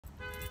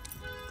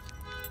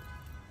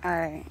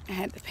I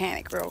had to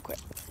panic real quick.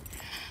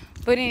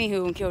 But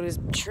anywho, and kill this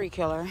tree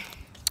killer.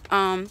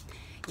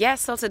 Yeah,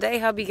 so today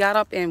hubby got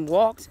up and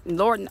walked.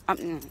 Lord,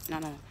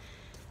 no.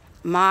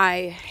 My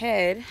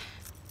head,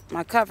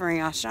 my covering,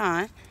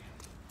 Ashan,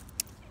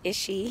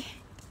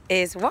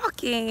 is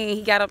walking.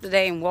 He got up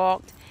today and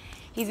walked.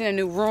 He's in a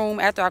new room.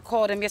 After I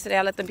called him yesterday,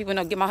 I let them people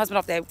know, get my husband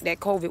off that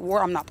COVID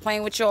ward. I'm not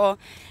playing with y'all.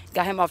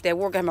 Got him off that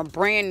ward, got him a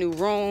brand new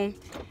room.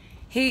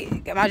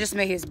 I just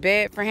made his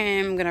bed for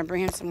him. I'm gonna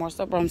bring him some more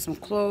stuff, brought him some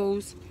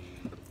clothes.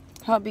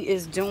 Hubby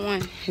is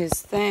doing his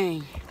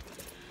thing.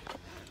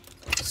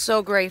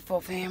 So grateful,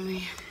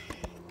 family.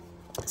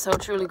 So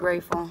truly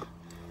grateful.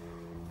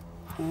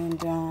 And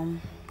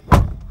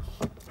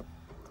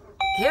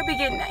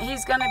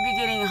he's gonna be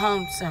getting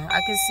home soon. I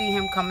can see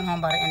him coming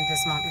home by the end of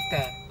this month, if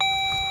that.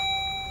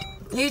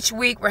 Each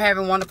week we're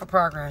having wonderful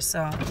progress.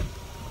 So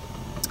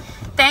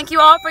thank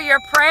you all for your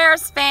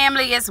prayers,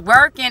 family. It's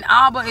working.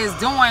 Abba is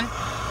doing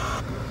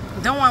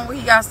what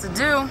he got to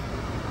do.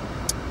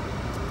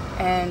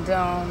 And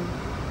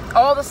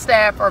all the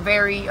staff are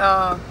very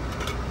That's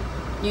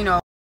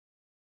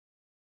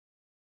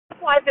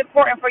why it's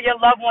important for your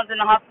loved ones in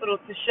the hospital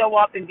to show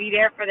up and be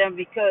there for them,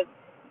 because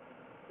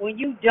when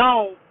you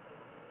don't,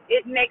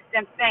 it makes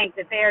them think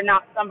that they're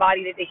not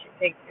somebody that they should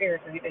take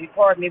seriously. They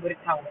pardon me with a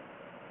tone.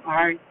 All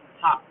right?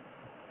 Top.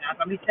 Now,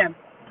 let me simple.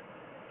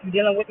 If you're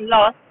dealing with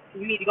lust,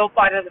 you need to go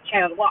find another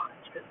channel to watch,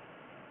 because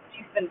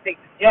she's going to take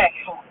the jack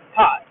on the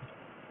pot.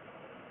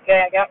 Okay,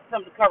 I got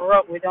something to cover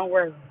up with, don't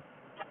worry.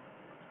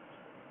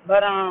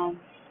 But, I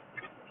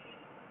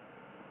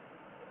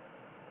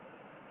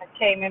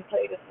came and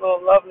played this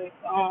little lovely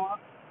song.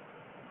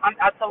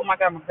 I told him I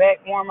got my back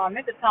warm. I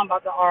meant to tell him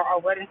about our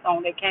wedding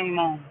song that came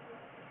on.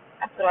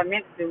 That's what I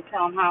meant to do.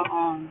 Tell him how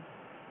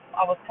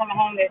I was coming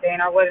home that day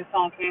and our wedding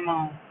song came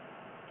on.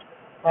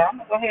 But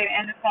I'm gonna go ahead and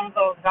end this song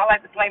because I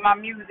like to play my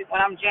music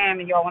when I'm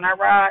jamming, y'all. When I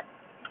ride,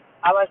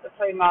 I like to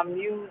play my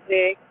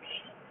music.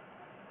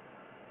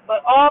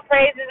 But all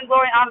praises and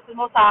glory and honor to the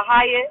Most High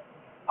Highest.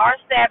 Our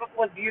Sabbath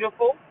was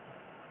beautiful,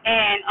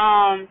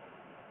 and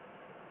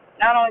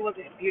not only was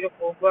it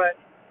beautiful, but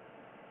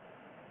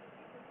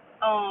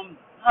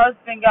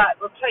husband got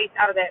replaced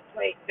out of that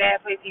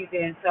bad place he's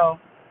in. So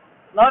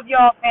love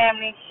y'all,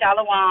 family.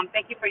 Shalom.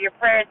 Thank you for your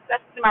prayers,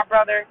 especially to my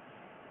brother,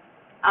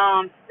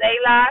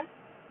 Selah,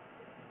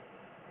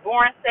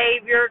 Born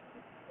Savior,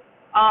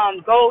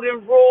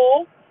 Golden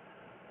Rule,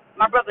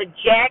 my brother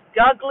Jack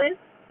Douglas.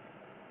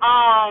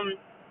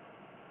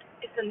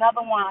 It's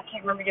another one. I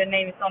can't remember your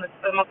name. It's on the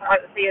I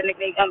say a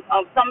nickname.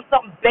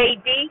 Something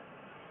baby.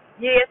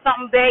 Yeah,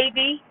 something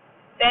baby.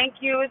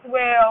 Thank you as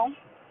well.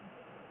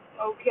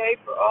 Okay,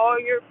 for all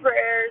your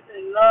prayers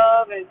and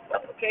love and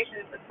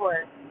supplication and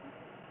support.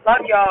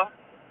 Love y'all.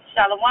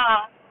 Shalom.